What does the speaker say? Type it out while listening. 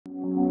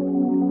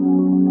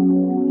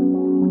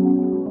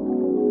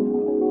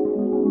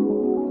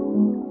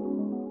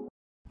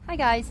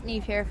guys,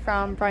 Neve here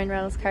from Brian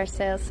Reynolds Car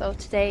Sales. So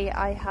today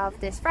I have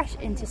this fresh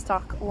into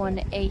stock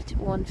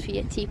 181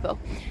 Fiat Tipo.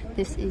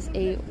 This is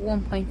a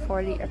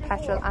 1.4 litre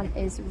petrol and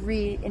is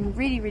in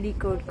really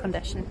good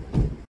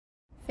condition.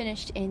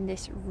 Finished in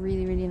this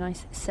really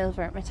nice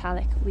silver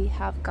metallic. We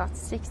have got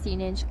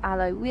 16-inch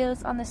alloy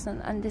wheels on this one,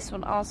 and this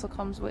one also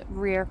comes with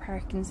rear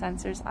parking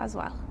sensors as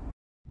well.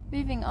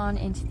 Moving on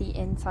into the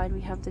inside,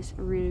 we have this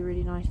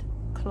really nice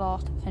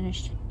cloth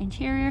finished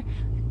interior.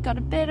 Got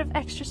a bit of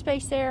extra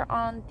space there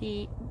on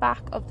the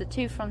back of the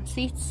two front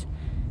seats,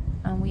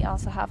 and we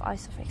also have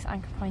isofix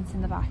anchor points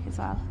in the back as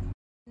well.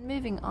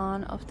 Moving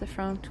on up the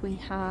front, we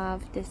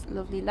have this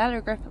lovely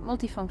leather grip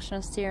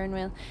multifunctional steering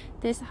wheel.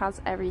 This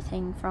has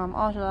everything from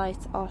auto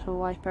lights, auto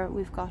wiper.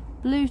 We've got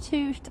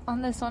Bluetooth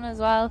on this one as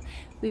well.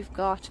 We've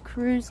got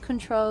cruise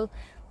control.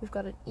 We've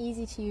got an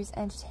easy to use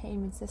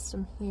entertainment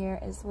system here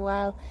as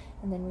well,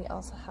 and then we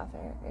also have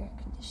our air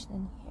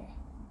conditioning here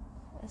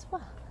as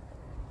well.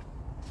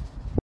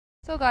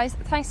 So guys,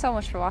 thanks so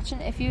much for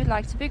watching. If you'd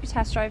like to book a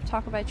test drive,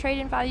 talk about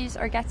trade-in values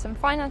or get some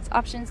finance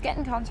options, get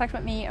in contact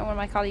with me or one of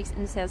my colleagues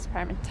in the sales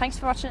department. Thanks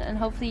for watching and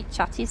hopefully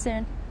chat to you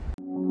soon.